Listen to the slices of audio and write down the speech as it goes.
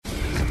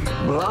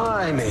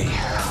Blimey.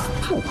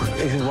 Ooh,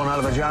 this is one hell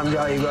of a jam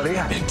jar you got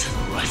here.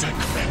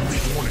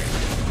 Every morning.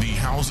 The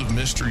House of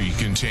Mystery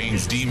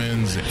contains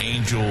demons,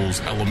 angels,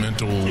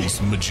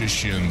 elementals,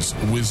 magicians,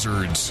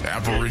 wizards,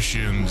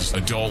 apparitions,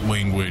 adult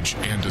language,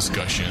 and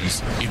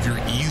discussions. If you're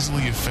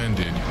easily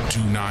offended,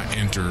 do not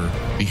enter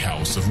the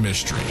House of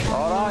Mystery.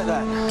 All right,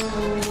 then.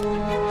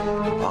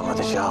 On with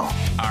the show.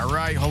 All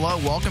right. Hello.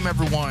 Welcome,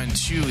 everyone,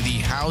 to the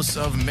House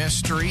of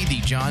Mystery, the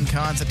John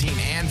Constantine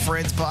and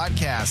Friends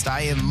podcast.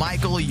 I am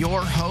Michael,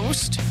 your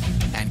host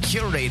and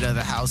curator of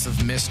the House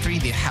of Mystery,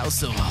 the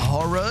House of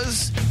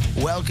Horrors.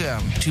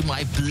 Welcome to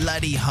my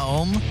bloody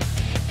home.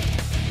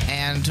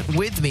 And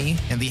with me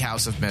in the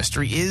House of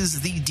Mystery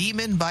is the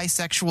demon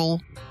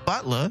bisexual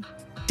butler,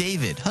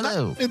 David.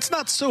 Hello. It's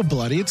not so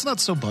bloody.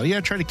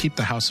 I try to keep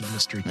the House of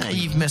Mystery clean.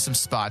 You've missed some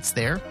spots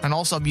there. And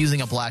also I'm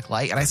using a black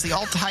light, and I see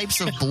all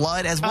types of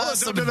blood as well as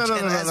some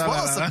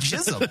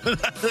jism.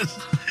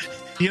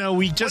 You know,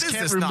 we just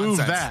can't remove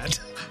that.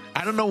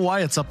 I don't know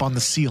why it's up on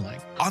the ceiling.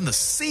 On the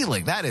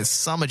ceiling? That is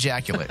some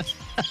ejaculate.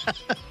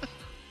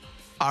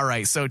 All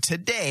right, so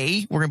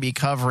today we're going to be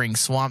covering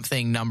Swamp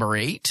Thing number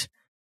 8.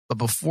 But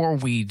before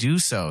we do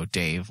so,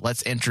 Dave,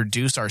 let's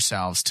introduce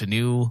ourselves to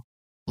new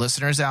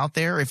listeners out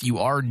there. If you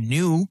are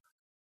new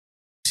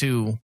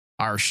to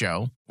our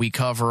show, we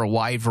cover a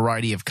wide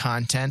variety of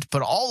content,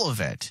 but all of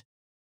it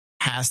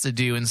has to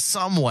do in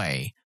some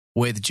way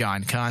with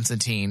John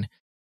Constantine.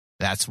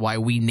 That's why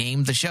we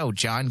named the show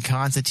John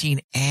Constantine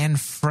and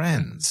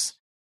Friends.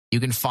 You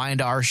can find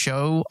our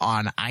show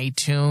on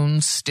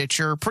iTunes,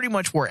 Stitcher, pretty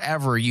much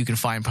wherever you can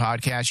find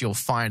podcasts, you'll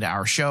find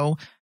our show.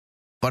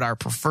 But our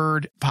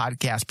preferred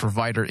podcast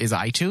provider is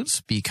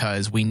iTunes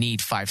because we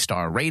need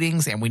 5-star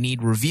ratings and we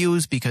need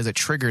reviews because it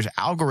triggers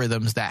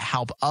algorithms that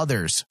help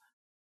others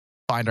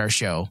find our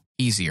show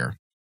easier.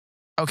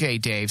 Okay,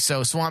 Dave,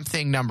 so Swamp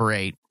Thing number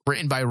 8,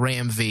 written by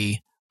Ram V,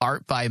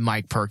 art by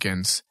Mike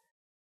Perkins.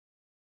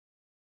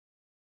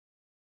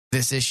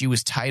 This issue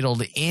is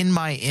titled In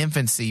My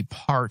Infancy,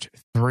 Part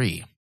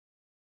 3.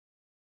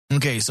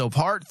 Okay, so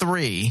Part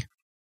 3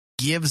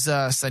 gives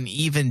us an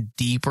even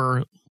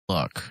deeper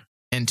look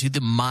into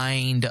the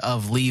mind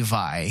of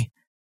Levi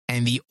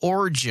and the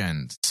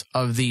origins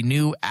of the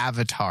new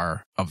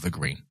avatar of the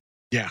Green.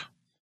 Yeah.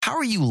 How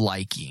are you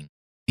liking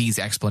these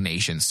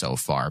explanations so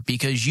far?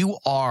 Because you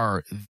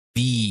are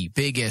the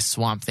biggest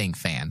Swamp Thing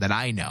fan that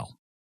I know.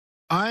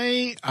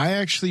 I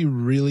actually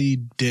really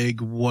dig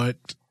what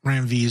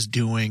Ram V is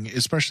doing,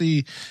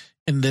 especially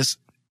in this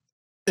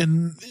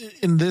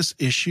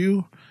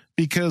issue,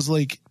 because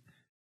like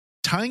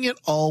tying it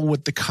all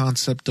with the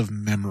concept of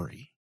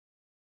memory,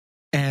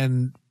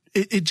 and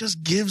it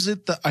just gives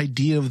it the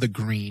idea of the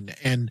Green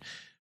and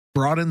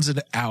broadens it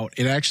out.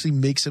 It actually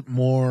makes it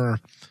more.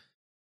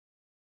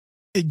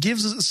 It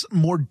gives us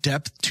more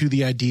depth to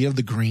the idea of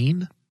the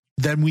Green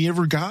than we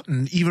ever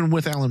gotten, even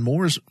with Alan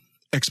Moore's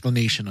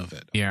explanation of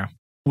it. Yeah,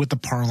 with the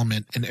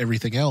Parliament and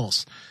everything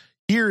else.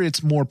 Here,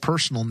 it's more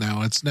personal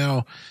now. It's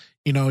now,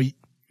 you know,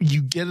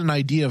 you get an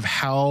idea of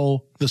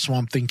how the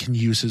Swamp Thing can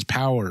use his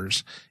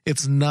powers.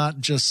 It's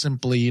not just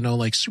simply, you know,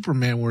 like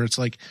Superman, where it's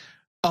like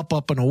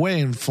up and away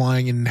and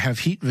flying and have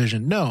heat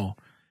vision. No.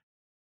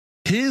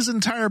 His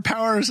entire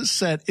power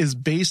set is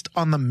based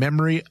on the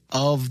memory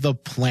of the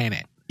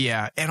planet.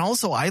 Yeah, and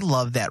also I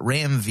love that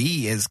Ram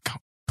V is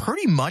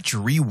pretty much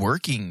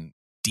reworking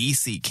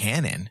DC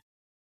canon.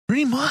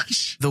 Pretty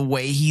much. The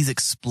way he's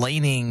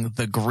explaining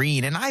the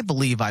Green, and I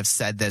believe I've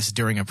said this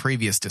during a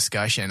previous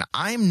discussion,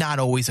 I'm not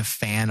always a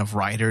fan of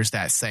writers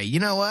that say, you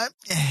know what,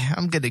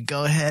 I'm going to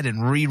go ahead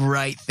and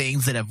rewrite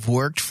things that have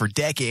worked for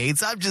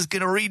decades. I'm just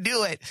going to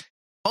redo it.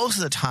 Most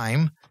of the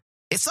time,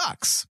 it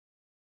sucks.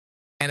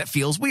 And it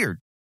feels weird.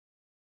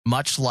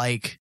 Much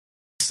like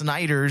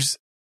Snyder's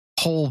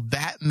whole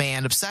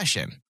Batman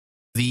obsession.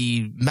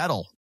 The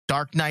metal.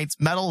 Dark Knight's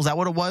metal, is that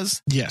what it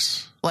was?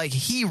 Yes. Like,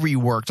 he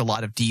reworked a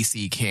lot of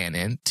DC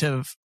canon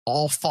to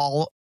all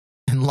fall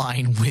in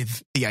line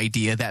with the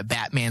idea that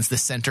Batman's the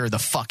center of the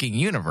fucking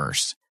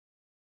universe.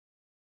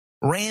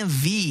 Ram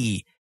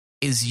V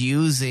is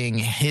using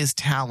his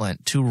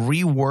talent to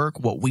rework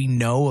what we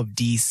know of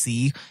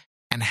DC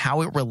and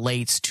how it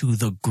relates to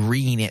the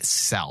Green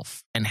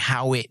itself and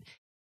how it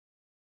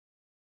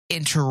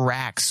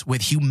interacts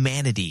with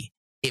humanity.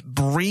 It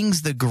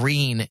brings the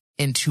Green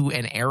into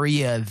an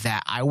area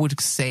that I would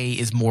say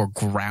is more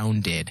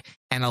grounded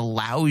and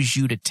allows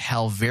you to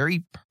tell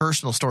very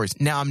personal stories.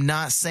 Now, I'm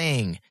not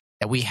saying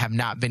that we have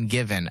not been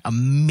given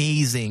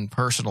amazing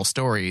personal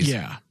stories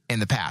in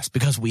the past,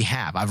 because we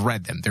have. I've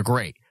read them. They're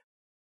great.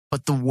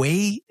 But the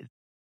way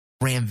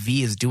Ram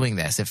V is doing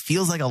this, it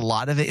feels like a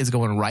lot of it is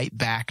going right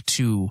back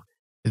to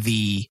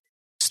the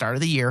start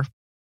of the year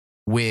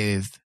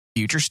with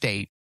Future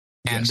State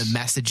and the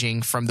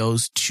messaging from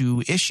those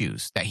 2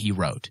 issues that he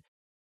wrote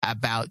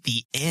about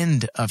the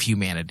end of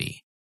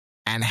humanity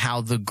and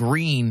how the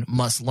Green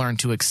must learn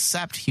to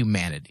accept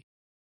humanity.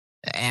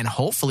 And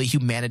hopefully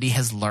humanity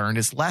has learned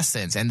its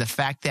lessons. And the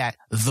fact that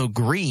the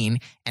green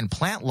and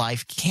plant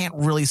life can't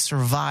really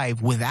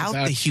survive without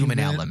the human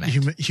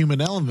element. Human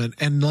element.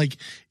 And like,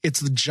 it's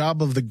the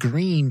job of the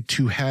green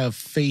to have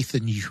faith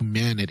in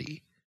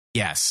humanity.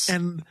 Yes.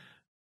 And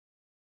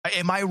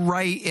am I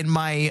right in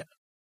my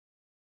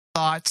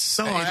thoughts?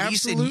 No, At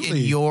absolutely. least in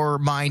your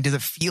mind, does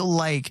it feel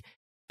like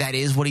that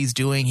is what he's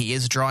doing? He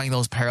is drawing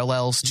those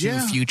parallels to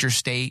future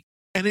state.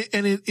 And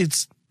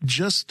it's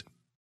just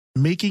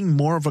making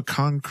more of a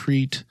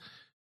concrete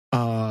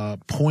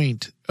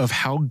point of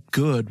how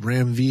good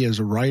Ram V as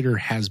a writer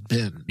has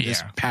been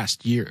this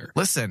past year.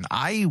 Listen,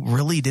 I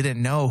really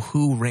didn't know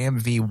who Ram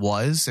V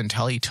was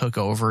until he took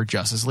over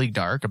Justice League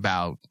Dark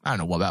about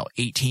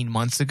 18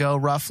 months ago,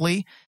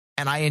 roughly.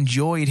 And I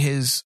enjoyed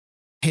his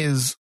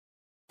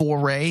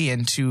foray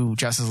into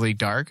Justice League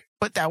Dark,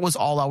 but that was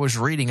all I was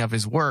reading of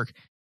his work.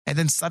 And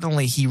then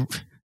suddenly he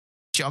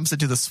jumps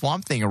into the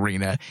Swamp Thing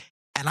arena,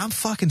 and I'm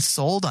fucking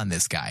sold on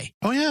this guy.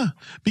 Oh, yeah.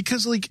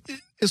 Because, like,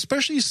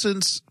 especially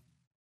since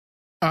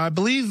I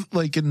believe,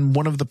 like, in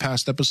one of the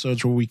past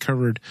episodes where we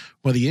covered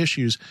one of the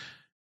issues,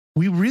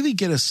 we really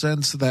get a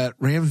sense that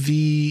Ram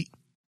V,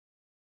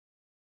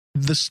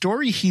 the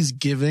story he's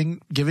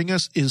giving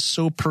us is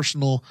so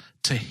personal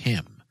to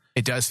him.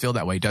 It does feel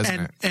that way, doesn't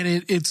it?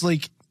 And it's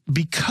like,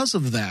 because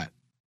of that,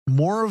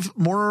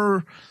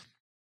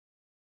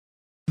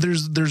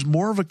 there's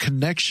more of a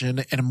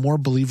connection and more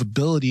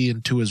believability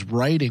into his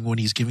writing when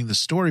he's giving the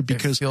story,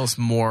 because it feels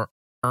more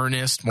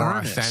earnest,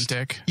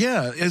 authentic.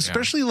 Yeah,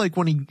 especially like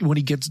when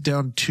he gets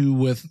down to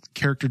with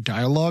character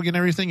dialogue and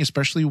everything,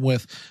 especially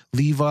with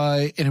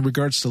Levi and in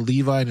regards to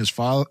Levi and his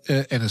father.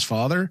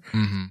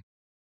 Mm-hmm.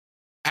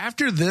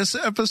 After this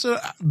episode,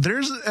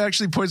 there's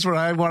actually points where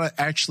I want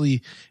to actually,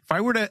 if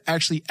I were to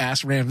actually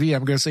ask Ram V,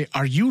 I'm going to say,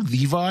 "Are you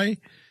Levi?"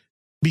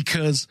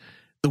 Because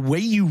the way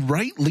you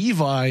write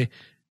Levi,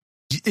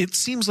 it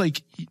seems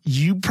like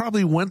you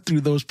probably went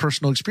through those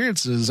personal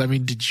experiences. I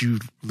mean, did you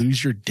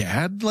lose your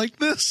dad like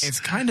this? It's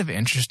kind of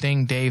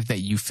interesting, Dave, that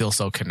you feel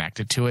so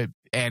connected to it,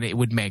 and it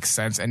would make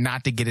sense. And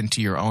not to get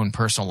into your own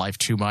personal life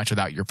too much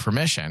without your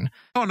permission.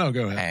 Oh, no,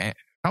 go ahead.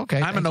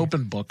 Okay. I'm an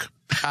open book.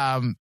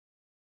 I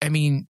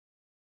mean,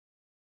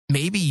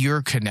 maybe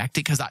you're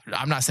connected, because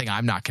I'm not saying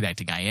I'm not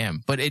connecting, I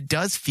am, but it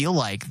does feel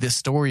like this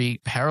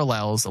story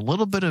parallels a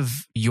little bit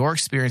of your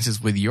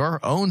experiences with your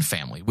own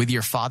family, with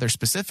your father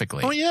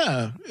specifically. Oh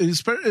yeah,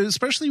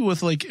 especially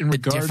with like in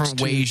regards to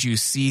different ways you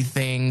see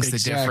things, the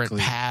different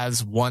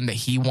paths, one that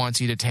he wants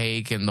you to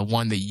take and the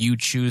one that you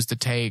choose to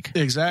take.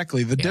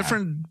 Exactly, the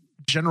different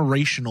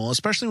generational,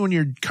 especially when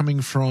you're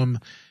coming from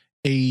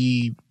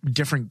a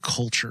different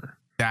culture.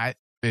 That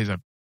is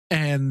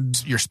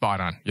and you're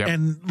spot on. Yep.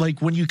 And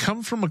like when you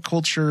come from a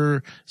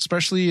culture,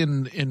 especially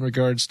in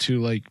regards to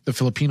like the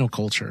Filipino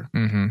culture,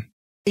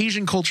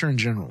 Asian culture in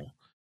general,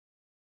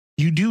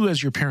 you do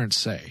as your parents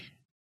say.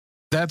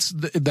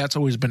 That's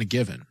always been a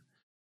given.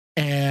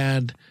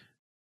 And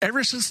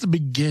ever since the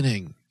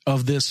beginning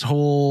of this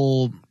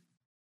whole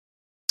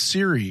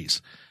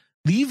series,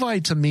 Levi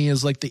to me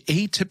is like the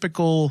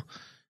atypical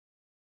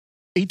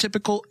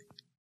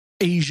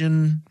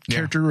Asian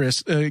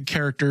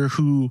character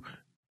who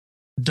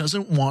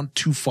doesn't want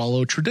to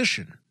follow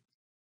tradition.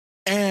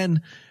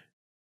 And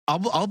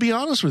I'll be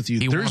honest with you.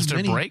 He wants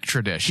to break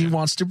tradition. He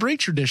wants to break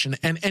tradition.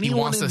 And anyone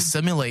he wants to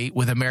assimilate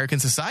with American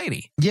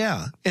society.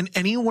 Yeah. And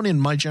anyone in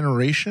my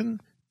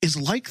generation is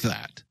like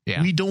that.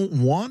 Yeah. We don't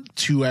want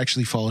to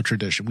actually follow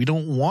tradition. We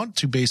don't want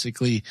to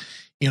basically,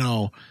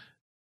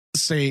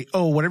 say,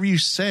 oh, whatever you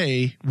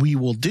say, we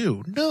will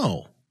do.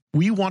 No,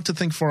 we want to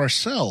think for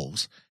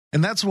ourselves.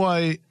 And that's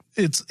why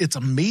it's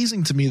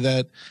amazing to me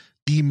that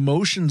the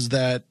emotions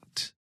that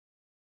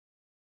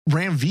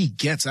Ram V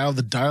gets out of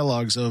the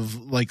dialogues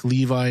of like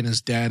Levi and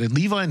his dad and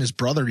Levi and his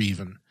brother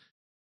even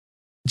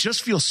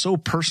just feels so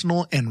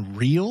personal and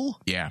real.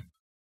 Yeah.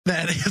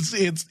 That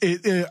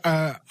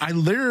I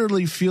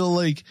literally feel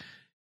like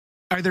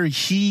either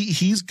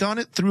he's gone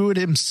it through it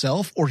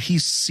himself or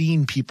he's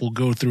seen people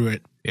go through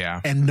it.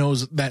 Yeah. And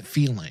knows that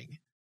feeling.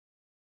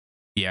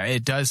 Yeah,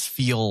 it does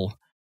feel,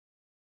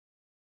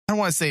 I don't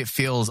want to say it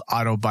feels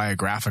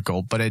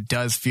autobiographical, but it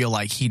does feel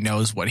like he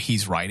knows what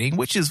he's writing,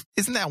 which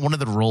isn't that one of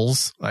the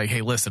rules? Like,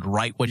 hey, listen,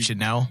 write what you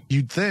know.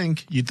 You'd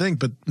think,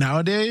 but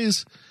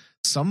nowadays,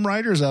 some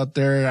writers out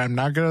there, I'm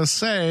not going to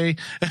say,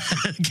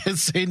 can't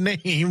say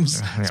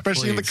names,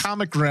 especially in the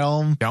comic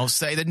realm. Don't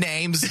say the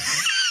names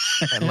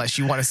unless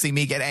you want to see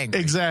me get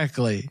angry.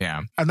 Exactly.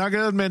 Yeah. I'm not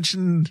going to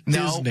mention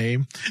his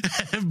name,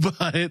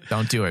 but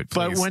don't do it.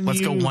 Please. But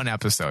let's go one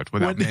episode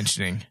without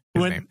mentioning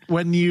his name.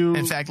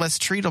 In fact, let's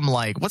treat him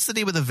like, what's the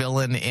name of the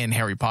villain in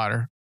Harry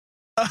Potter?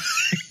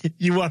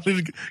 You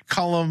wanted to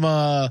call him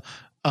the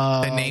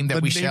name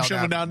that we shout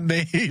out.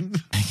 Name.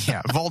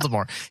 Yeah,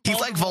 Voldemort. He's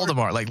like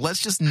Voldemort. Like,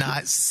 let's just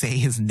not say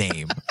his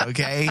name,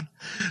 okay?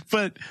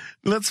 But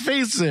let's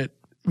face it,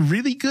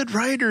 really good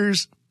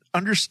writers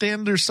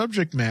understand their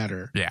subject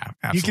matter. Yeah,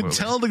 absolutely. You can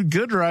tell the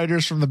good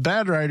writers from the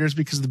bad writers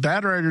because the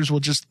bad writers will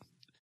just,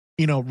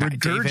 David,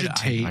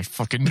 regurgitate. I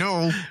fucking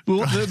know.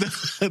 Well,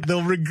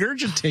 they'll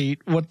regurgitate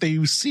what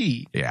they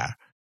see. Yeah.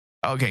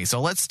 Okay,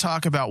 so let's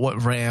talk about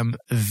what Ram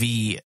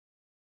V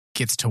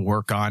gets to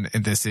work on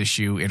in this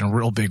issue in a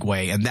real big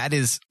way, and that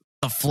is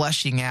the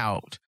fleshing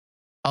out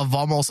of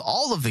almost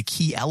all of the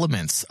key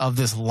elements of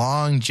this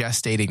long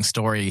gestating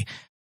story.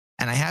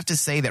 And I have to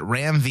say that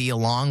Ram V,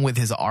 along with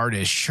his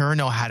artists, sure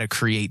know how to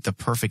create the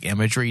perfect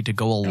imagery to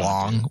go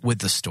along with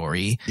the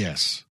story.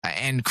 Yes.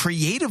 And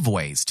creative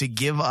ways to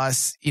give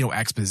us,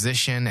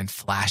 exposition and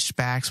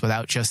flashbacks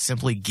without just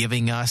simply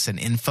giving us an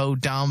info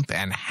dump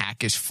and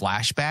hackish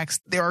flashbacks.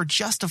 They are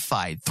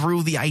justified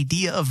through the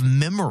idea of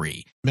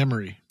memory.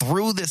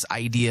 Through this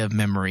idea of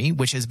memory,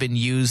 which has been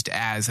used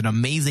as an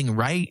amazing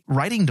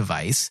writing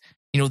device.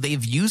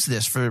 They've used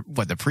this for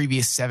the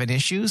previous 7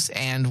 issues,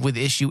 and with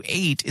issue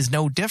 8 is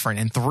no different.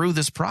 And through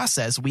this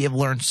process, we have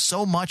learned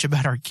so much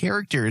about our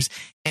characters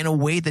in a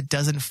way that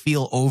doesn't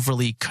feel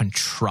overly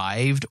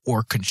contrived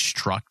or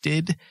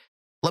constructed.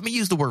 Let me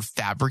use the word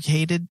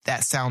fabricated.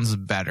 That sounds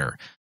better.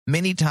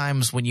 Many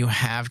times when you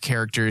have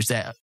characters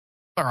that,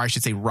 or I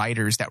should say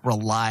writers that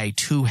rely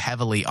too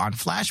heavily on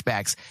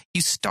flashbacks,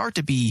 you start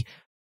to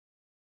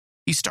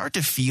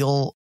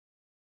feel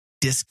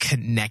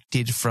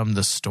disconnected from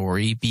the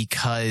story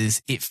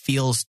because it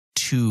feels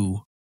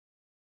too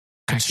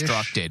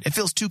constructed. It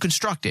feels too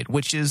constructed,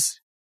 which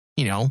is,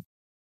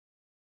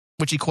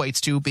 which equates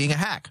to being a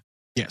hack.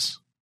 Yes.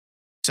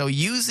 So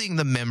using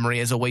the memory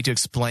as a way to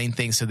explain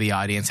things to the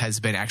audience has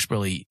been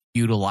expertly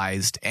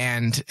utilized.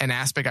 And an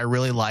aspect I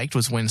really liked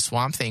was when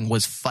Swamp Thing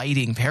was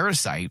fighting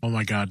Parasite. Oh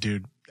my God,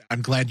 dude.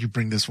 I'm glad you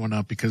bring this one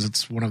up because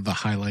it's one of the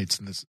highlights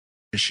in this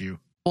issue.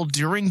 Well,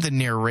 during the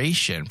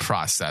narration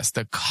process,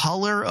 the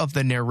color of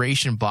the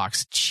narration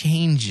box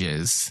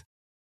changes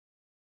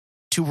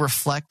to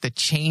reflect the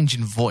change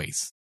in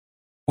voice.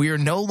 We are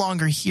no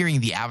longer hearing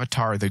the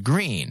avatar of the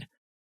green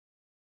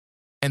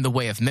in the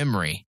way of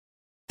memory,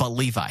 but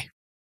Levi.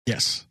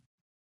 Yes.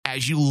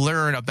 As you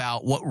learn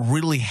about what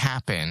really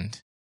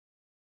happened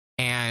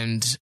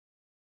and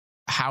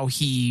how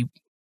he,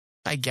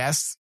 I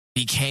guess,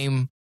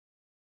 became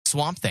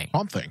Swamp Thing.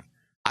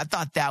 I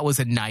thought that was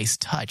a nice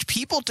touch.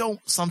 People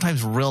don't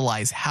sometimes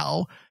realize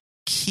how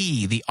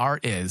key the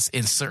art is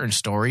in certain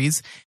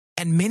stories.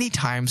 And many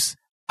times,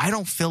 I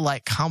don't feel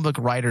like comic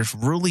book writers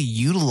really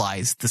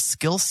utilize the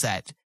skill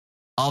set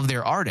of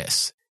their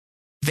artists.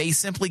 They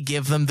simply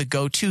give them the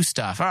go-to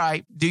stuff. All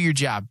right, do your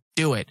job,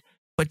 do it.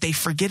 But they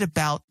forget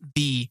about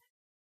the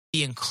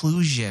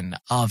inclusion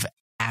of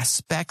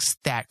aspects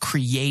that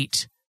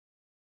create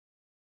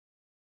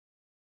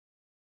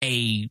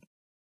a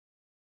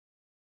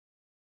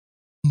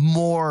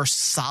more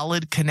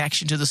solid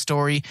connection to the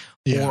story,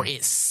 or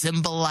it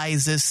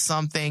symbolizes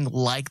something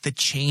like the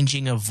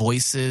changing of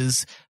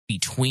voices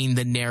between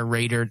the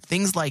narrator,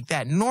 things like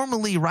that.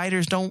 Normally,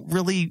 writers don't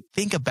really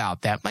think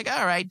about that. Like,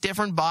 all right,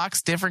 different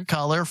box, different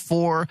color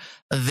for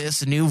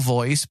this new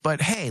voice,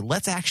 but hey,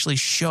 let's actually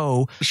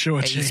show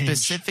a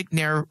specific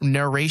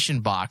narration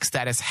box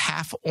that is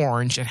half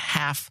orange and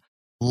half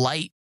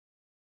light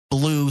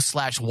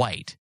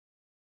blue/white.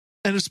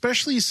 And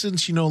especially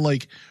since,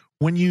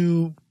 when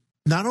you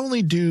not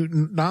only do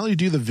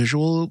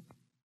the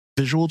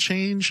visual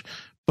change,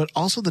 but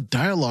also the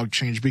dialogue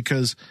change,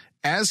 because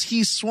as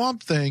he's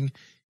Swamp Thing,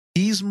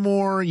 he's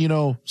more,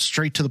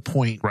 straight to the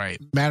point. Right.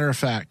 Matter of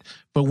fact.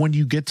 But when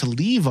you get to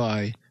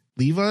Levi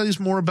is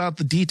more about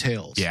the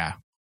details. Yeah.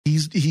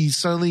 He's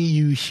suddenly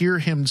you hear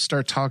him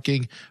start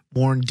talking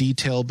more in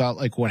detail about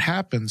like what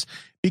happens.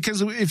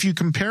 Because if you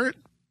compare it,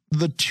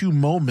 the two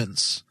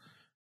moments,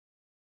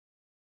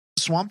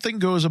 Swamp Thing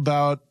goes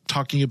about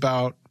talking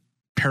about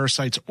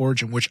Parasite's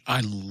origin, which I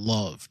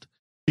loved,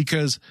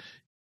 because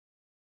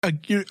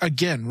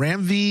again,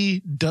 Ram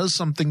V does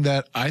something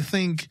that I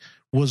think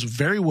was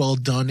very well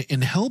done in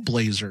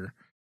Hellblazer,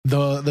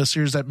 the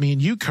series that me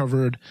and you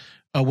covered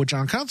with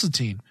John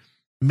Constantine,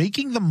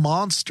 making the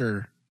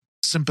monster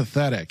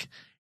sympathetic.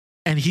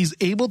 And he's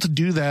able to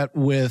do that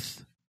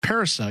with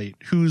Parasite,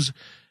 who's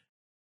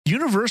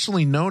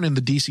universally known in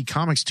the DC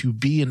comics to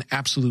be an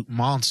absolute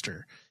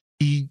monster.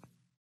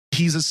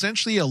 He's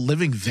essentially a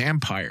living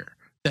vampire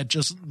that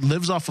just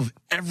lives off of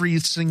every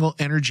single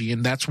energy,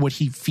 and that's what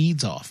he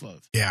feeds off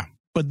of. Yeah.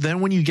 But then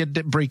when you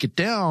break it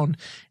down,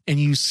 and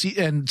you see,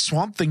 and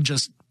Swamp Thing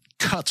just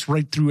cuts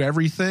right through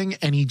everything,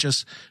 and he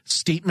just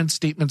statement.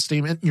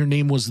 Your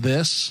name was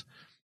this.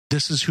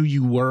 This is who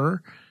you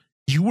were.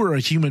 You were a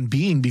human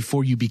being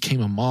before you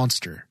became a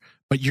monster,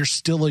 but you're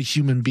still a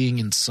human being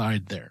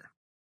inside there.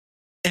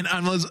 And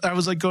I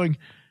was like going,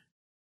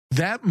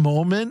 that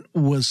moment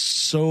was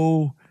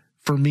so,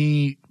 for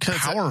me,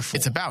 powerful.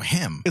 It's about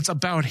him. It's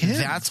about him.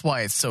 That's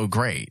why it's so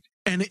great.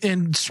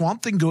 And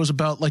Swamp Thing goes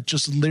about like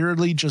just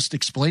literally just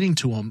explaining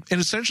to him.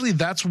 And essentially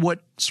that's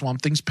what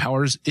Swamp Thing's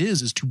powers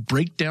is to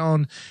break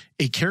down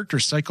a character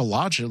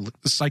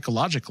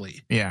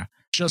psychologically. Yeah.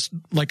 Just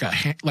like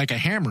a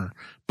hammer.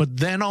 But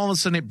then all of a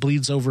sudden it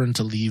bleeds over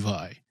into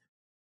Levi.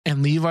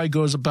 And Levi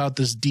goes about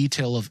this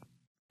detail of,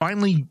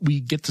 finally we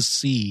get to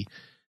see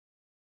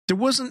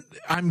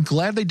I'm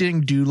glad they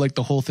didn't do like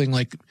the whole thing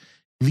like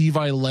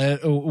Levi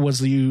was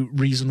the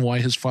reason why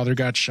his father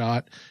got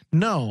shot.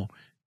 No,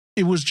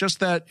 it was just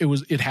that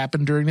it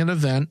happened during an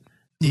event.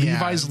 Yeah.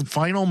 Levi's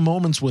final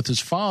moments with his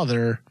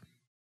father.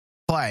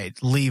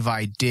 But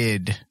Levi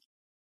did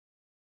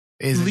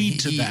lead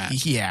to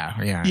that.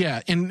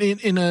 Yeah. In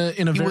a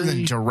he very,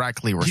 wasn't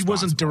directly responsible. He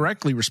wasn't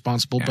directly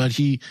responsible, but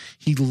he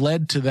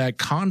led to that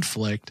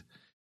conflict.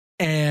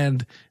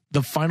 And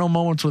the final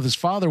moments with his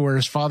father, where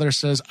his father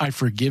says, "I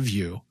forgive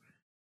you."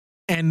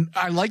 And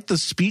I like the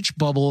speech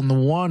bubble in the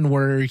one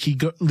where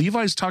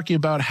Levi's talking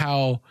about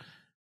how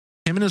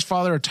him and his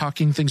father are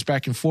talking things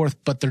back and forth,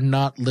 but they're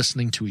not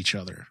listening to each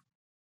other.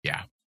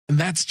 Yeah. And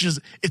that's just,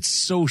 it's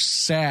so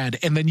sad.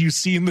 And then you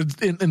see in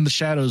the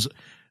shadows,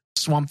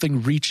 Swamp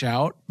Thing reach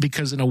out,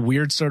 because in a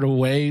weird sort of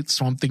way,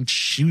 Swamp Thing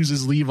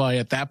chooses Levi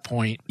at that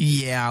point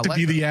to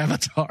be the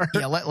Avatar.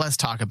 Yeah, let's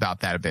talk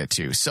about that a bit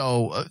too.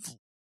 So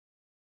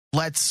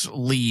let's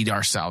lead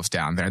ourselves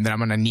down there, and then I'm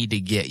going to need to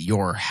get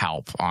your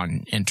help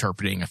on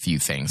interpreting a few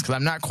things, because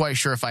I'm not quite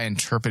sure if I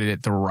interpreted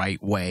it the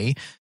right way.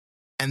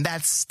 And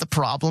that's the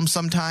problem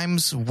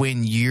sometimes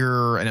when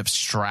you're an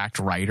abstract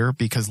writer,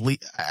 because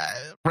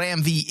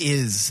Ram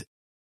V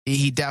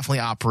he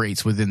definitely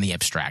operates within the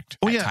abstract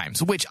at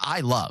times, which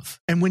I love.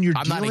 And when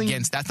I'm not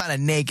against, that's not a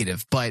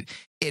negative, but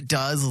it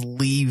does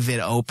leave it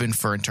open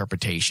for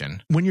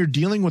interpretation. When you're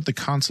dealing with the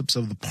concepts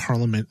of the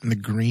Parliament and the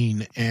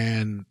Green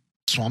and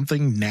Swamp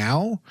Thing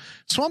now,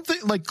 Swamp Thing,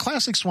 like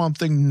classic Swamp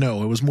Thing,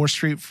 no, it was more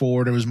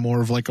straightforward. It was more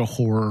of like a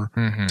horror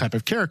type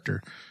of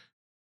character.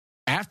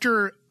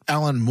 After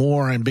Alan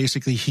Moore, and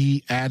basically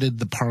he added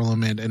the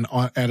Parliament and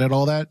added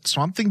all that,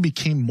 Swamp Thing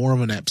became more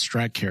of an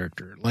abstract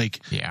character.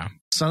 Like,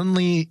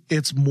 suddenly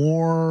it's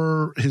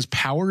more, his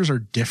powers are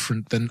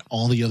different than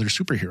all the other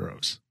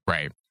superheroes.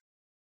 Right.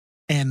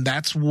 And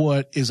that's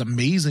what is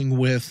amazing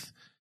with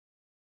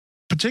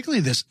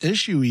particularly this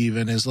issue,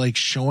 even, is like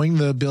showing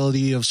the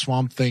ability of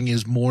Swamp Thing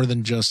is more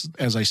than just,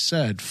 as I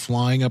said,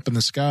 flying up in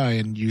the sky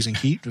and using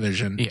heat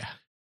vision. Yeah.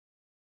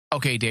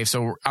 Okay, Dave,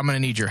 so I'm going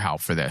to need your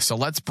help for this. So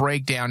let's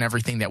break down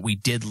everything that we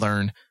did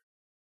learn.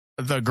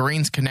 The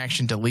Green's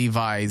connection to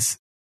Levi's,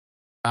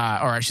 or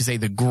I should say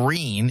the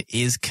Green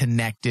is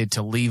connected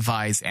to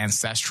Levi's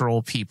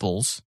ancestral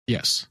peoples.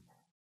 Yes.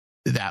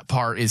 That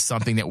part is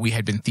something that we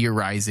had been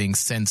theorizing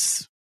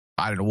since,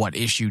 I don't know what,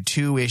 issue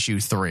 2,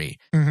 issue 3.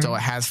 So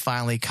it has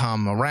finally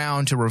come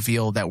around to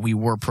reveal that we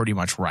were pretty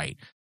much right.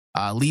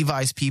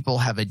 Levi's people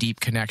have a deep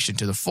connection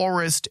to the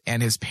forest,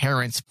 and his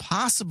parents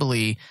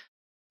possibly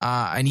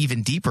an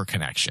even deeper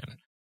connection,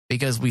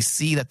 because we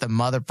see that the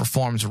mother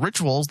performs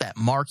rituals that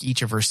mark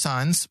each of her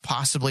sons,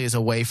 possibly as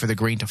a way for the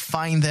Green to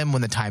find them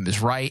when the time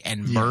is right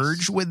and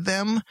merge with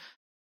them.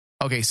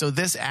 Okay, so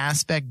this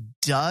aspect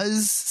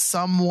does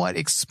somewhat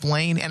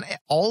explain, and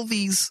all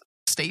these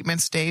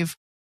statements, Dave,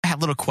 have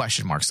little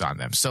question marks on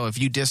them. So if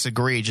you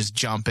disagree, just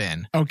jump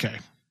in. Okay.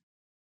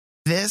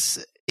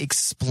 This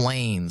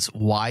explains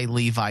why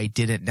Levi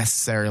didn't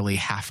necessarily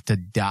have to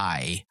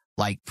die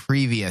like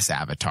previous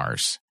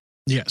avatars.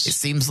 Yes. It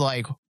seems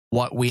like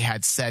what we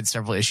had said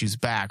several issues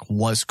back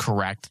was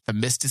correct. The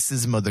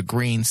mysticism of the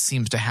Green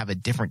seems to have a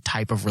different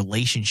type of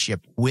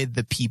relationship with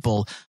the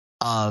people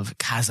of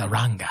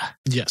Kazaranga.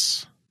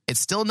 Yes. It's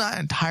still not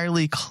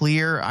entirely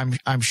clear.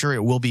 I'm sure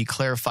it will be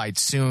clarified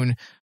soon,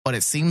 but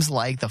it seems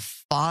like the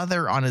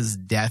father on his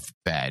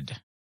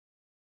deathbed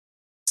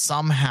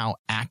somehow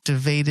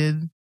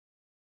activated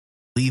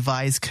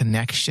Levi's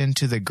connection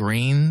to the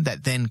Green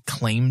that then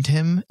claimed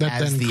him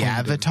as the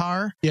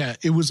Avatar. Yeah,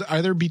 it was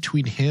either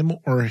between him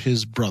or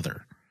his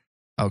brother.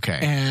 Okay.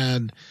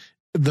 And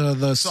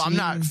so I'm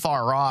not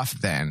far off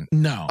then.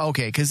 No.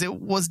 Okay, because it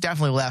was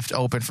definitely left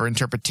open for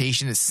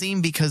interpretation. It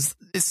seemed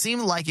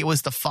like it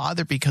was the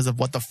father because of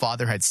what the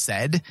father had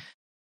said.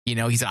 You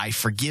know, he said, "I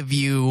forgive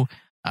you.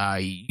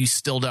 You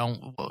still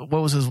don't."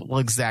 What was his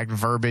exact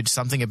verbiage?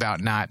 Something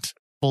about not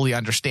fully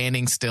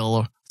understanding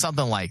still,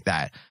 something like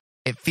that.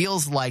 It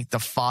feels like the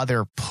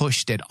father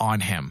pushed it on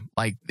him.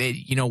 Like,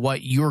 you know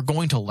what? You're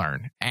going to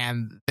learn,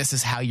 and this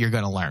is how you're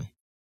going to learn.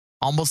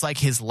 Almost like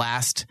his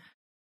last,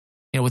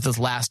 with his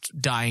last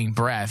dying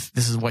breath,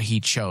 this is what he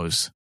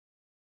chose.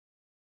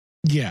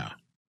 Yeah.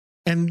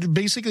 And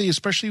basically,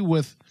 especially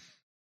with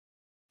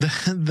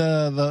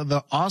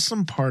the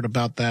awesome part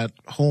about that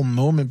whole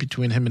moment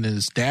between him and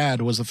his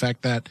dad was the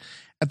fact that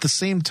at the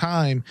same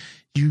time,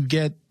 you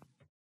get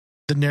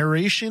the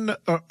narration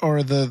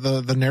or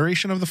the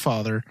narration of the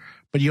father,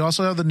 but you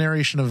also have the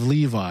narration of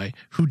Levi,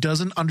 who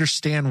doesn't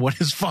understand what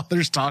his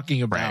father's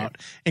talking about.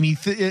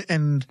 Right.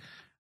 And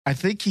I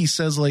think he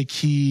says like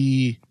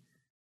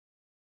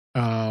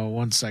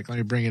one sec, let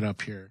me bring it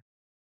up here.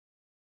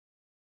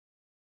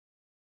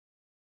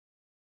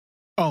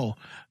 Oh,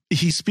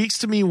 he speaks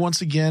to me once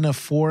again of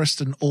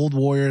forest and old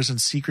warriors and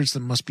secrets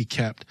that must be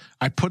kept.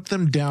 I put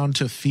them down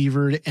to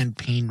fevered and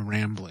pained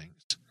ramblings.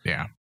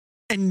 Yeah.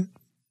 And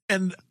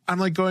I'm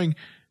like going,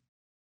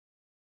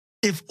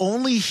 if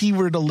only he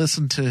were to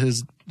listen to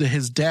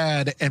his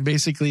dad and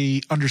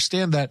basically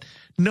understand that,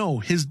 no,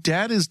 his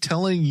dad is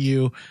telling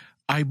you,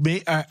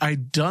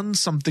 I've done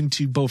something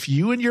to both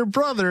you and your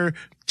brother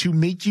to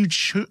make you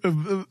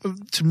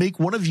to make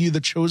one of you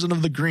the chosen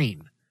of the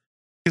green,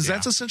 because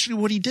that's essentially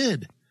what he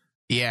did.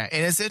 Yeah,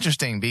 and it's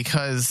interesting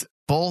because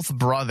both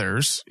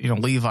brothers,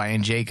 Levi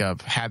and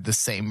Jacob, had the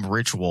same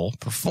ritual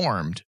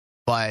performed,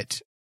 but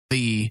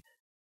the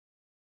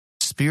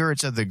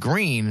spirits of the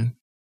green,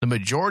 the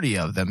majority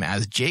of them,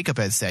 as Jacob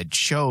had said,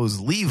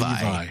 chose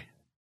Levi.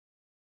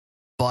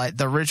 But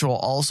the ritual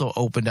also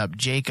opened up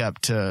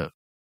Jacob to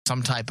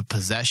some type of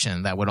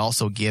possession that would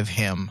also give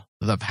him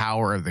the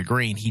power of the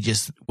green. He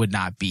just would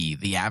not be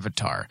the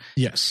avatar.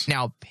 Yes.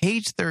 Now,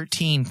 page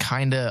 13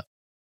 kind of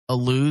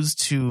alludes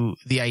to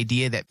the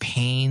idea that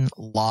pain,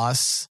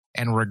 loss,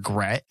 and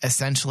regret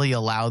essentially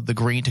allowed the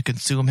green to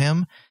consume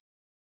him.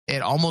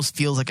 It almost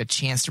feels like a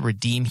chance to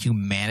redeem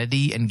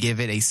humanity and give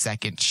it a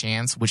second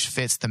chance, which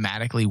fits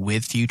thematically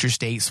with Future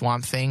State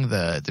Swamp Thing,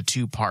 the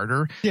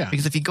two-parter. Yeah.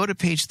 Because if you go to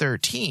page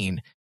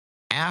 13,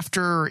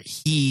 after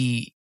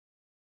he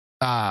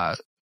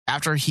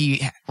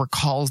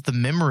recalls the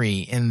memory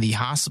in the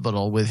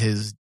hospital with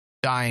his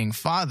dying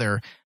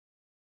father,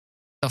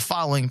 the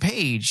following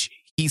page,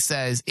 he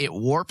says, it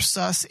warps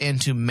us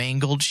into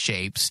mangled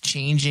shapes,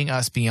 changing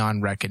us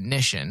beyond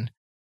recognition.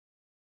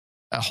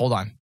 Hold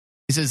on.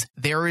 He says,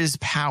 there is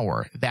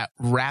power that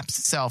wraps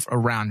itself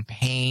around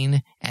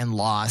pain and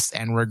loss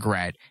and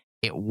regret.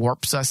 It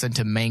warps us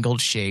into mangled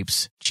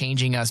shapes,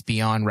 changing us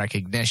beyond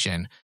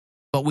recognition,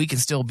 but we can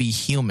still be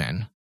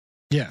human.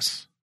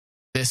 Yes.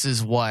 This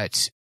is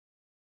what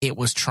it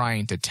was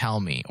trying to tell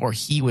me, or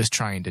he was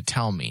trying to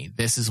tell me.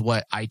 This is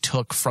what I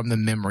took from the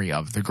memory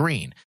of the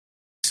green.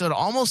 So it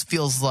almost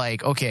feels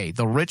like, okay,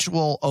 the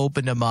ritual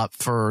opened him up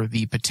for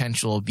the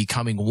potential of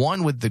becoming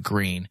one with the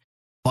green,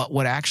 but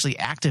what actually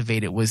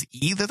activated was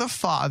either the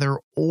father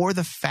or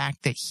the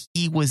fact that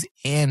he was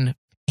in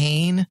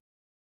pain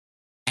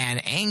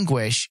and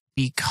anguish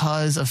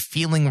because of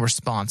feeling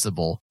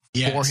responsible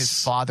for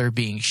his father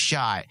being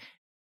shot.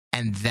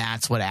 And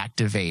that's what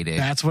activated.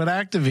 That's what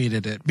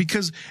activated it.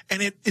 Because,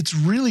 and it's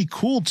really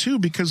cool too,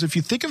 because if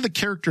you think of the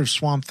character of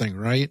Swamp Thing,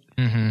 right?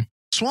 Mm-hmm.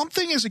 Swamp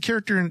Thing is a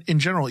character in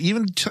general,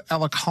 even to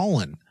Alec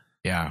Holland.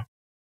 Yeah.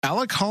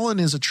 Alec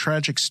Holland is a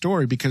tragic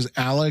story because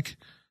Alec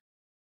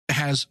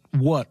has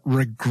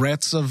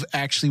regrets of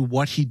actually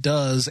what he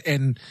does.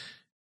 And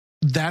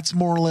that's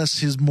more or less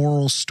his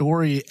moral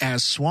story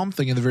as Swamp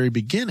Thing in the very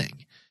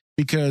beginning,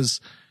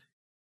 because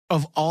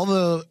of all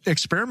the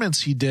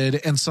experiments he did,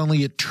 and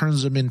suddenly it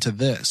turns him into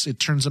this. It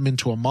turns him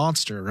into a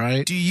monster,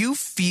 right? Do you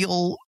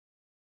feel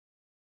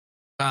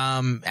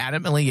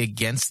adamantly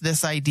against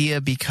this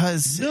idea?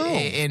 Because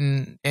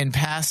in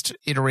past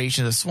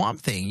iterations of Swamp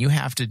Thing, you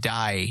have to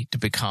die to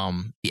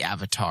become the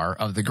avatar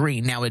of the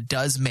green. Now, it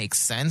does make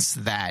sense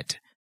that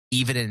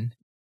even in,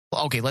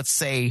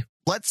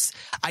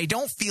 I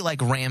don't feel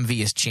like Ram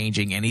V is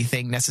changing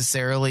anything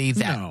necessarily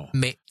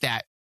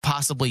that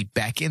possibly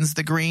beckons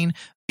the green,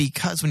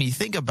 because when you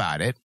think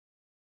about it,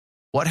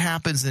 what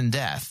happens in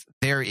death?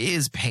 There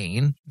is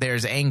pain,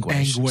 there's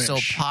anguish. So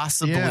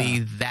possibly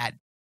that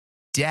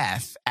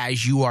death,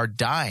 as you are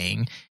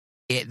dying,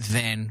 it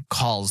then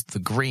calls the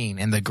green,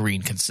 and the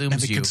green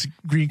consumes you.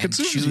 Green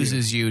consumes and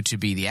chooses you to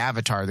be the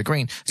avatar of the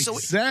green. So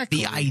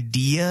the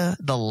idea,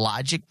 the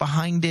logic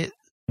behind it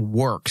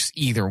works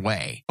either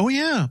way. Oh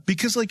yeah,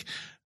 because like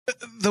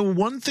the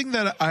one thing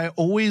that I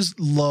always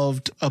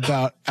loved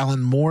about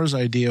Alan Moore's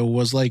idea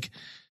was like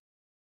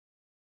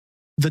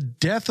the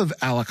death of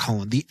Alec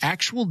Holland, the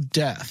actual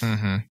death,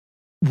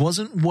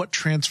 wasn't what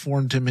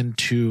transformed him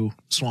into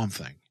Swamp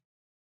Thing.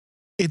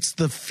 It's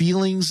the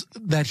feelings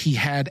that he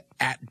had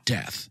at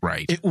death.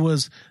 Right. It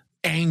was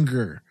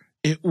anger.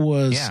 It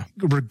was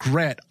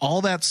regret,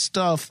 all that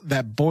stuff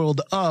that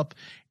boiled up,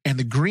 and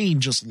the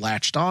green just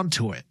latched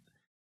onto it.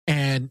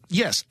 And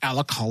yes,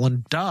 Alec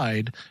Holland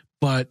died,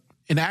 but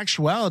in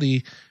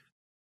actuality,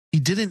 he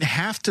didn't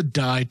have to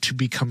die to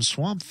become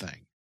Swamp Thing.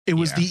 It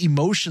was the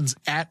emotions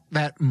at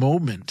that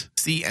moment.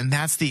 See, and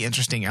that's the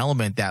interesting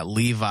element that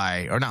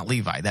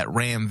that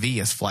Ram V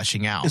is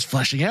fleshing out.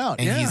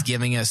 And he's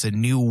giving us a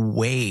new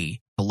way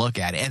to look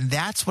at it. And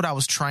that's what I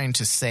was trying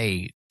to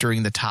say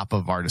during the top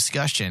of our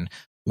discussion,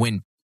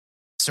 when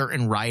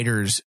certain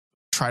writers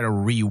try to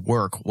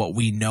rework what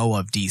we know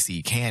of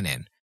DC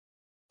canon,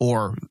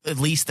 or at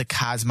least the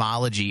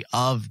cosmology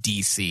of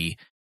DC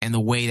and the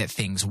way that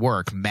things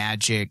work,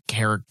 magic,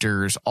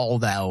 characters, all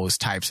those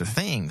types of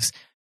things.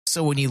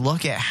 So when you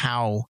look at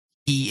how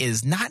he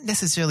is not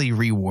necessarily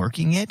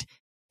reworking it,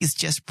 he's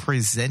just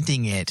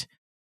presenting it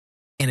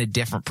in a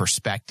different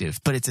perspective,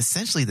 but it's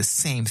essentially the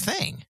same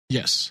thing.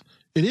 Yes,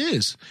 it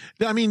is.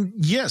 I mean,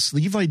 yes,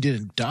 Levi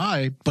didn't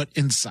die, but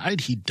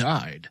inside he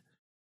died,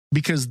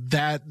 because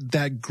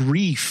that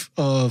grief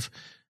of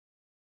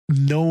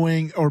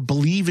knowing or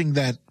believing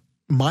that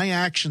my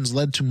actions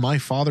led to my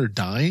father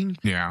dying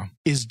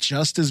is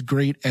just as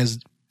great as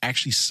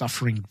actually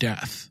suffering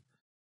death.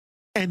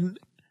 And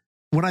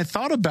when I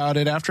thought about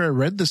it after I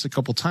read this a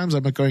couple times,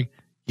 I'm like going,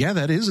 yeah,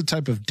 that is a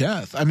type of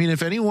death. I mean,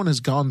 if anyone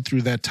has gone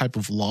through that type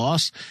of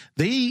loss,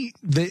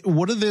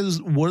 what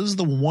is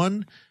the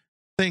one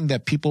thing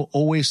that people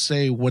always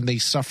say when they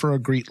suffer a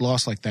great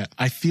loss like that.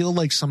 I feel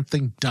like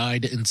something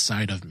died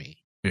inside of me.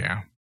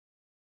 Yeah.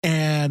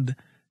 And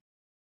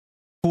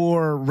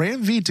for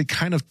Ram V to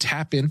kind of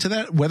tap into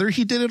that, whether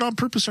he did it on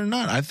purpose or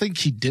not, I think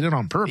he did it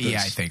on purpose.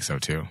 Yeah, I think so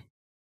too.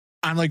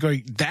 I'm like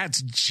going,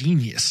 that's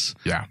genius.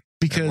 Yeah.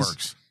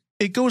 Because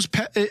it goes,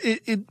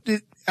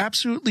 it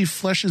absolutely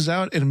fleshes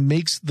out and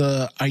makes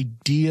the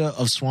idea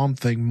of Swamp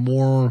Thing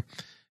more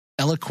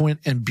eloquent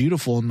and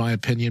beautiful, in my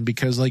opinion,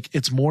 because like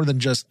it's more than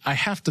just I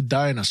have to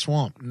die in a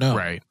swamp. No,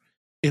 right.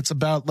 It's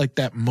about like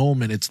that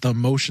moment. It's the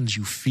emotions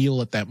you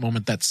feel at that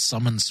moment that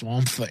summon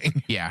Swamp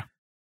Thing. Yeah,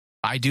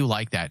 I do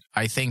like that.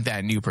 I think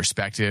that new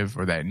perspective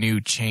or that new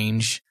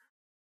change,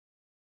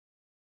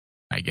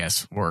 I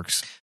guess,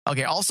 works.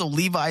 Okay. Also,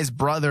 Levi's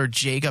brother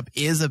Jacob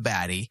is a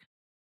baddie.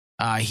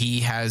 He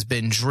has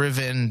been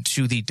driven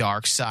to the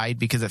dark side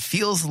because it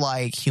feels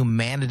like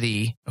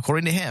humanity,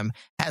 according to him,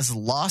 has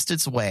lost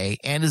its way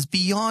and is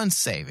beyond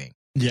saving.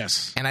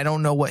 Yes. And I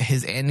don't know what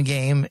his end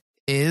game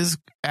is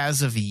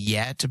as of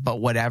yet,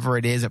 but whatever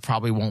it is, it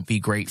probably won't be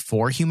great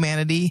for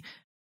humanity.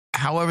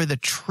 However, the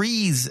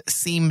trees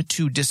seem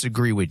to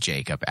disagree with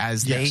Jacob,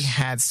 as they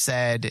had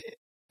said,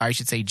 I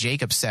should say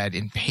Jacob said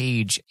in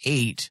page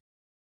 18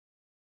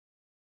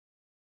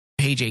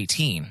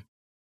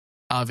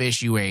 of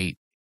issue 8,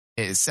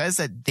 it says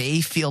that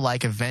they feel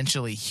like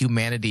eventually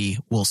humanity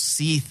will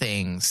see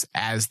things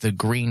as the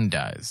green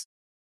does.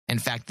 In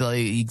fact,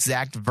 the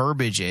exact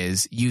verbiage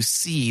is, you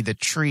see, the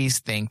trees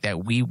think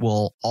that we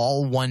will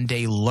all one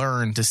day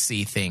learn to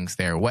see things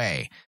their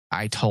way.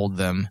 I told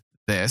them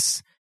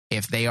this.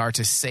 If they are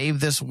to save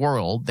this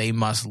world, they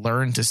must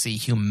learn to see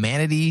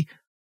humanity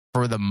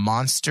for the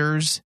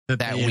monsters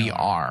that we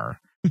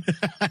are.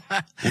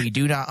 We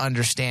do not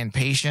understand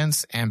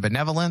patience and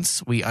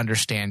benevolence. We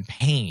understand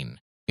pain.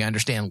 We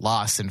understand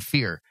loss and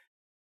fear.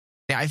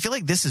 Now, I feel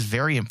like this is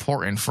very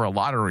important for a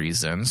lot of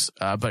reasons.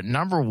 But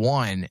number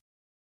one,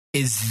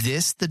 is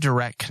this the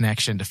direct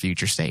connection to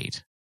Future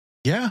State?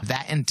 Yeah.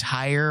 That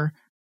entire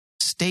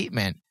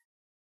statement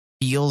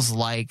feels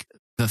like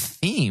the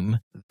theme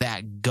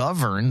that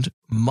governed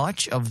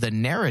much of the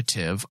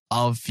narrative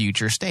of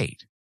Future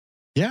State.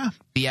 Yeah.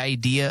 The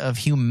idea of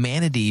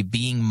humanity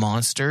being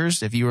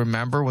monsters. If you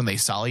remember when they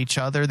saw each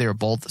other, they were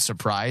both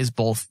surprised,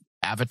 both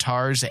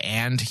avatars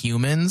and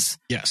humans.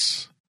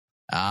 Yes.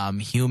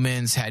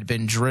 Humans had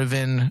been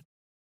driven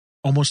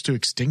almost to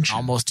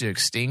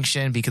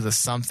extinction because of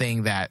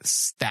something that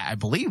I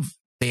believe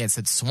they had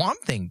said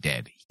Swamp Thing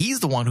did. He's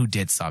the one who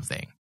did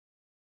something.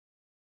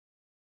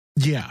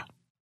 Yeah.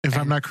 If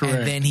I'm not correct.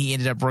 And then he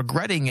ended up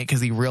regretting it because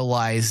he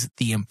realized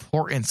the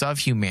importance of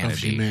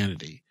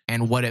humanity.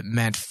 And what it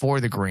meant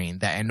for the green,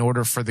 that in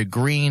order for the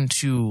green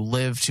to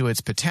live to its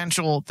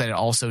potential, that it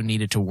also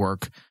needed to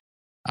work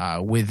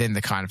within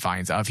the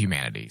confines of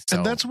humanity.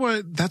 So, and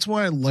that's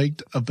why I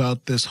liked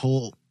about this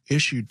whole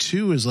issue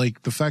too, is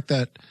like the fact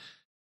that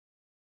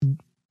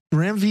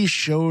Ram V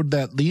showed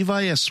that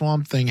Levi as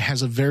Swamp Thing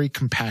has a very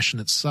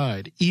compassionate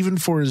side, even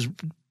for his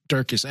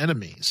darkest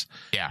enemies.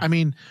 Yeah. I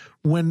mean,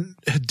 when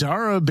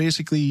Hidara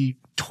basically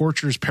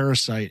tortures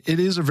Parasite, it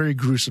is a very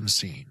gruesome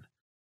scene.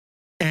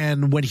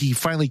 And when he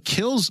finally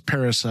kills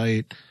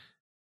Parasite,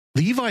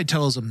 Levi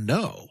tells him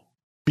no,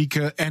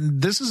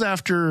 and this is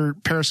after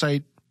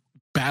Parasite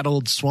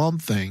battled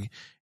Swamp Thing,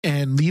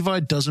 and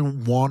Levi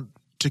doesn't want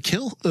to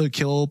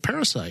kill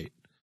Parasite.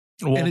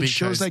 Well, and it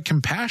shows that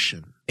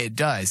compassion. It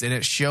does, and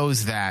it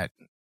shows that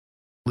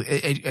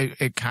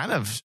it kind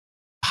of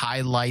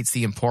highlights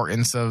the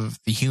importance of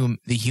the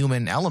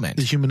human element.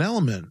 The human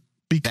element,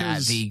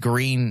 because that the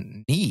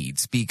green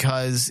needs,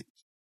 because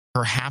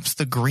perhaps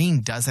the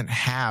green doesn't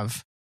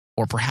have,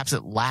 or perhaps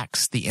it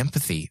lacks the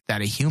empathy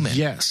that a human.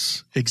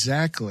 Yes,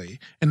 exactly.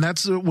 And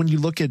that's when you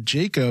look at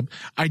Jacob.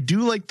 I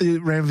do like the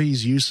Ram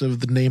V's use of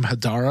the name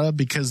Hidara,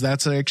 because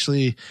that's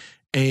actually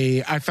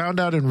I found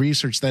out in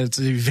research that it's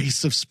an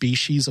invasive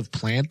species of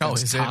plant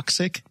that's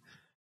toxic.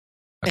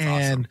 That's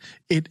and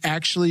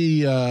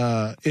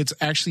awesome. It's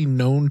actually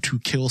known to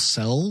kill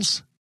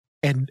cells,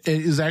 and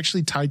it is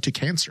actually tied to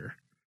cancer.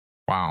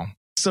 Wow.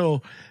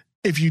 So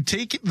if you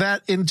take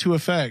that into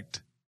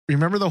effect,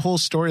 remember the whole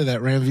story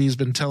that Ram V has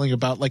been telling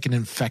about, like an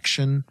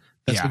infection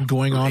that's been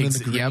going on in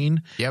the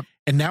green? Yep.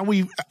 And now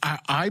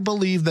I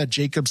believe that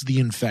Jacob's the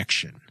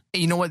infection.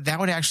 You know what? That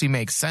would actually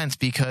make sense,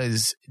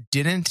 because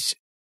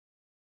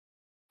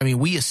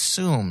we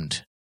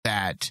assumed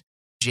that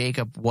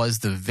Jacob was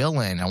the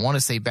villain. I want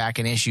to say back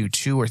in issue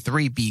 2 or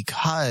 3,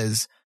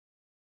 because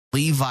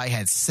Levi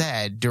had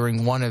said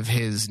during one of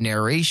his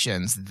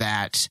narrations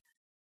that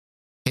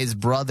his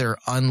brother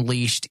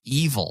unleashed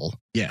evil.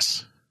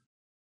 Yes.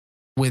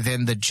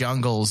 Within the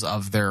jungles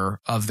of their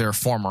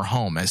former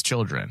home as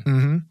children.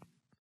 Mm-hmm.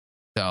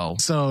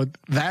 So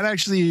that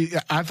actually,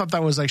 I thought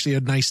that was actually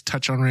a nice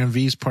touch on Ram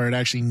V's part,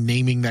 actually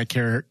naming that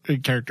character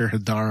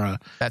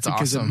Hidara. That's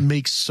because awesome. It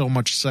makes so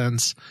much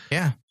sense.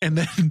 Yeah. And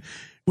then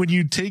when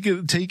you take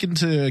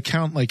into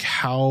account like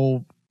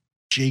how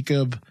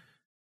Jacob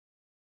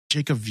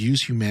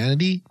views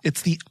humanity,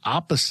 it's the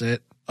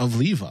opposite of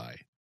Levi.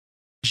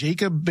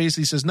 Jacob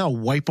basically says, no,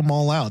 wipe them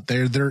all out.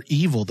 They're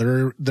evil.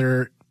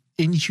 They're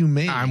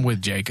inhumane. I'm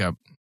with Jacob.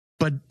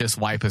 But just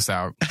wipe us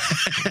out.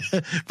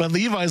 But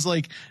Levi's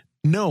like,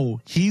 no,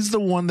 he's the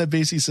one that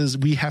basically says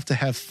we have to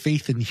have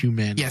faith in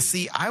humanity. Yeah,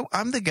 see,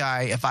 I'm the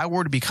guy, if I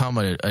were to become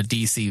a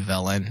DC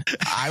villain,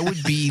 I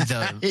would be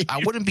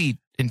I wouldn't be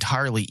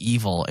entirely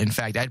evil. In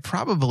fact, I'd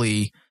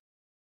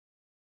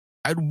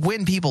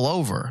win people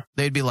over.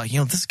 They'd be like,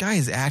 this guy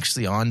is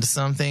actually onto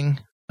something.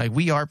 Like,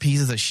 we are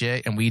pieces of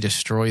shit and we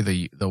destroy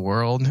the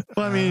world.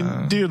 Well, I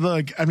mean, dude,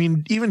 look,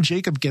 even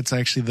Jacob gets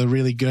actually the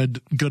really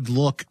good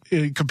look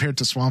compared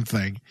to Swamp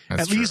Thing.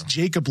 At least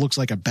Jacob looks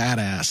like a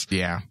badass.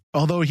 Yeah.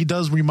 Although he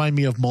does remind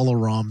me of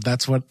Molaram.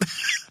 That's what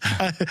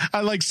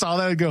I like saw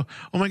that and go,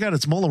 oh my God,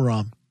 it's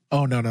Molaram.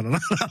 Oh, no.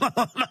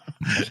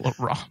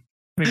 Molaram. I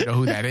don't even know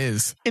who that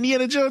is.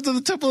 Indiana Jones of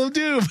the Temple of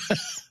Doom.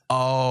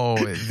 Oh,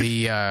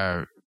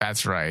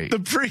 that's right. The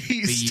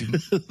priest.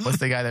 What's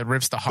the guy that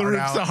rips the heart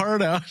out? The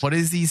heart out. What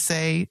does he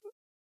say?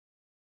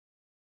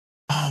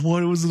 Oh,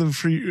 what was the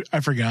free? I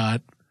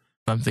forgot.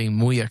 Something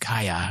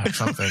Muyakaya or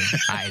something.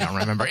 I don't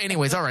remember.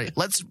 Anyways, all right.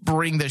 Let's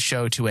bring the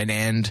show to an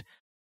end.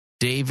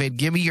 David,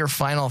 give me your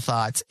final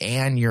thoughts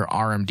and your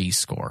RMD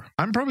score.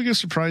 I'm probably going to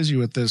surprise you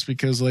with this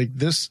because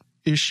this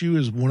issue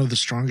is one of the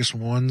strongest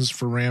ones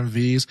for Ram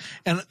Vs.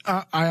 And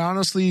I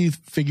honestly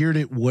figured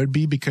it would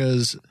be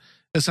because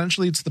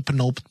essentially it's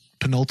the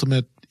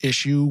penultimate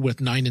issue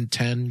with 9 and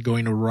 10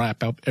 going to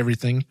wrap up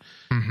everything.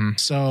 Mm-hmm.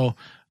 So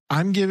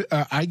I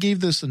gave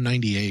this a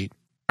 98.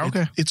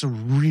 Okay. It's a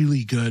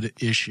really good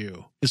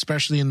issue,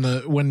 especially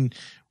when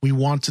we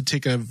want to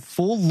take a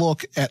full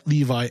look at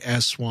Levi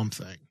as Swamp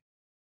Thing.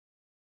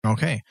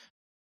 Okay.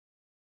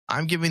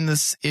 I'm giving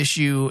this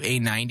issue a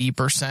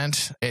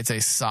 90%. It's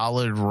a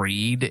solid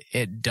read.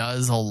 It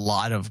does a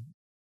lot of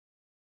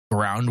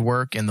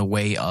groundwork in the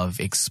way of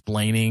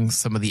explaining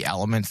some of the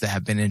elements that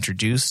have been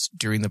introduced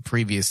during the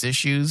previous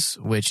issues,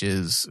 which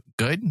is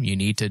good. You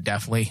need to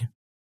definitely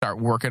start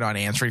working on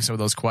answering some of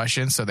those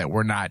questions so that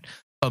we're not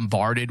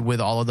bombarded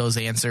with all of those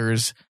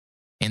answers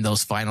in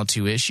those final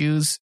two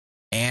issues.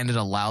 And it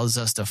allows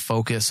us to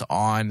focus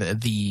on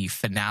the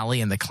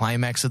finale and the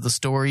climax of the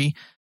story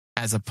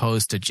as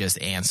opposed to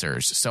just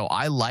answers. So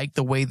I like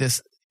the way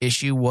this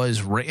issue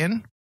was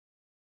written.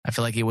 I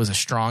feel like it was a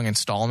strong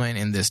installment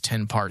in this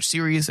 10-part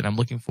series, and I'm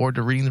looking forward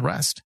to reading the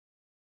rest.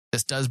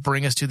 This does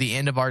bring us to the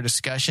end of our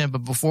discussion,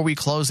 but before we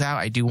close out,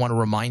 I do want to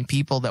remind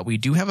people that we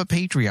do have a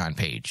Patreon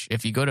page.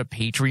 If you go to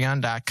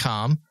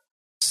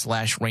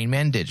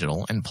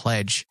patreon.com/RainmanDigital and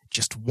pledge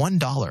just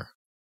 $1,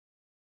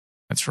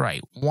 that's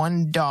right,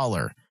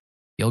 $1,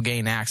 you'll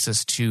gain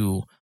access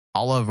to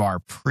all of our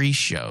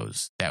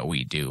pre-shows that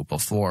we do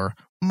before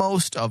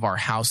most of our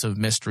House of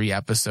Mystery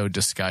episode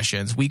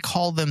discussions. We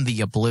call them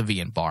the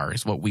Oblivion Bar,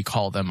 is what we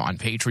call them on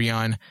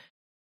Patreon.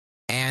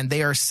 And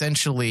they are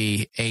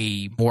essentially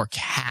a more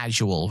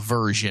casual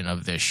version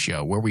of this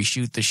show where we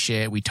shoot the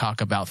shit. We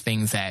talk about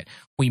things that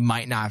we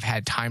might not have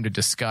had time to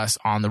discuss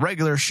on the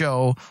regular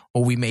show,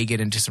 or we may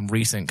get into some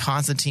recent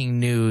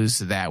Constantine news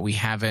that we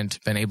haven't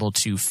been able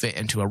to fit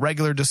into a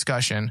regular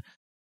discussion.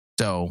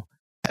 So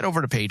head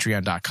over to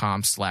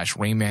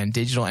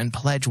patreon.com/RainmanDigital and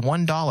pledge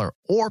 $1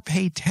 or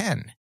pay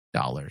 $10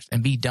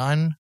 and be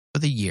done for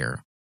the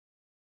year.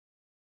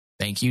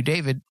 Thank you,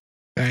 David.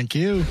 Thank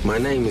you. My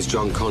name is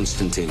John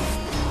Constantine.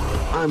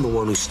 I'm the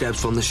one who steps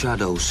from the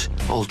shadows,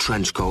 all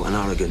trenchcoat and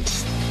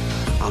arrogance.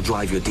 I'll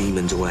drive your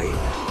demons away,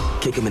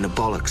 kick them in the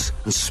bollocks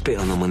and spit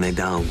on them when they're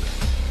down,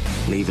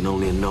 leaving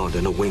only a nod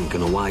and a wink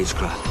and a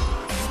wisecrack.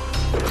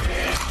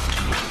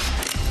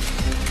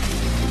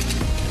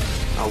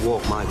 I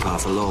walk my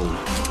path alone,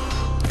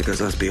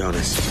 because let's be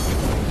honest,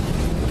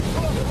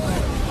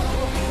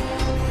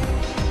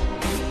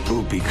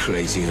 who'd be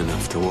crazy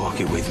enough to walk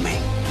it with me?